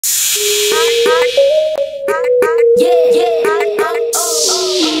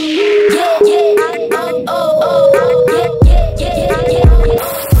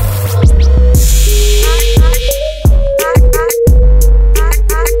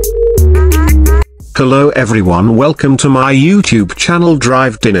Hello everyone, welcome to my YouTube channel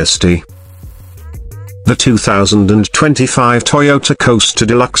Drive Dynasty. The 2025 Toyota Coaster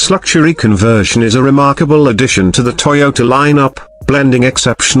Deluxe Luxury Conversion is a remarkable addition to the Toyota lineup, blending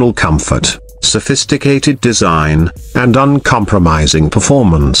exceptional comfort, sophisticated design, and uncompromising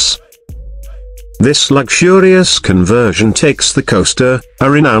performance. This luxurious conversion takes the Coaster, a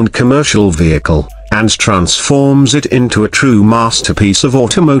renowned commercial vehicle, and transforms it into a true masterpiece of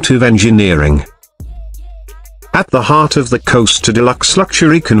automotive engineering. At the heart of the Coaster Deluxe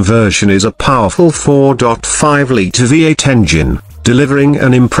Luxury Conversion is a powerful 4.5-litre V8 engine, delivering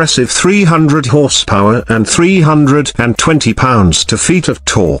an impressive 300 horsepower and 320 pounds-to-feet of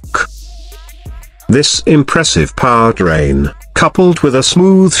torque. This impressive powertrain, coupled with a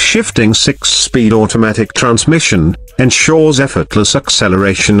smooth shifting 6-speed automatic transmission, ensures effortless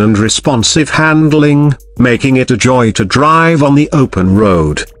acceleration and responsive handling, making it a joy to drive on the open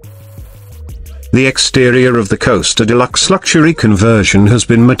road. The exterior of the Coaster Deluxe Luxury Conversion has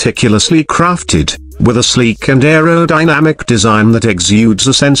been meticulously crafted, with a sleek and aerodynamic design that exudes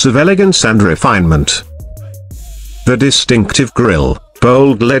a sense of elegance and refinement. The distinctive grille,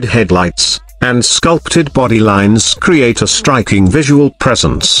 bold LED headlights, and sculpted body lines create a striking visual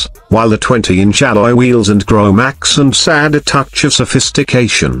presence, while the 20-inch alloy wheels and chrome accents add a touch of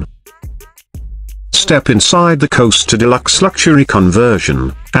sophistication. Step inside the Coaster Deluxe Luxury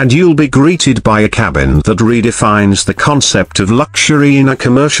Conversion, and you'll be greeted by a cabin that redefines the concept of luxury in a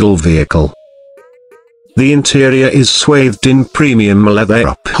commercial vehicle. The interior is swathed in premium leather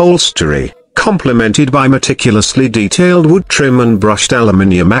upholstery, complemented by meticulously detailed wood trim and brushed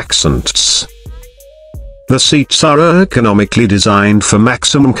aluminium accents. The seats are ergonomically designed for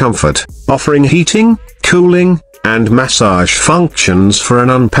maximum comfort, offering heating, cooling, and massage functions for an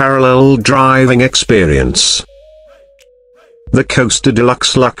unparalleled driving experience. The Coaster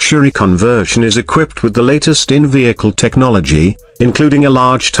Deluxe Luxury Conversion is equipped with the latest in-vehicle technology, including a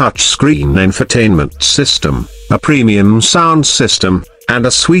large touchscreen infotainment system, a premium sound system, and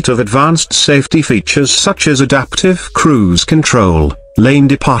a suite of advanced safety features such as adaptive cruise control, lane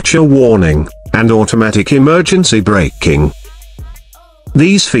departure warning, and automatic emergency braking.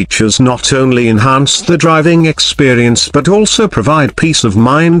 These features not only enhance the driving experience but also provide peace of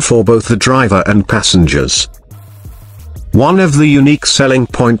mind for both the driver and passengers. One of the unique selling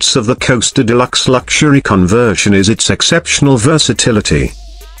points of the Coaster Deluxe Luxury Conversion is its exceptional versatility.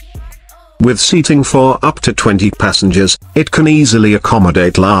 With seating for up to 20 passengers, it can easily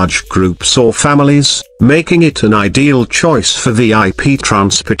accommodate large groups or families, making it an ideal choice for VIP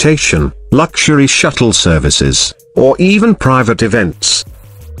transportation, luxury shuttle services, or even private events.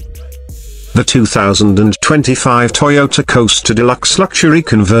 The 2025 Toyota Coaster Deluxe Luxury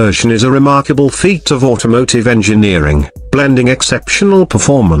Conversion is a remarkable feat of automotive engineering, blending exceptional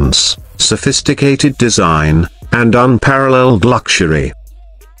performance, sophisticated design, and unparalleled luxury.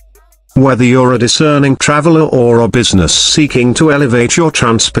 Whether you're a discerning traveler or a business seeking to elevate your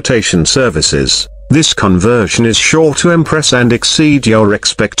transportation services, this conversion is sure to impress and exceed your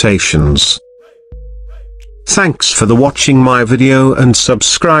expectations. Thanks for watching my video and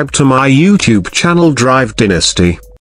subscribe to my YouTube channel Drive Dynasty.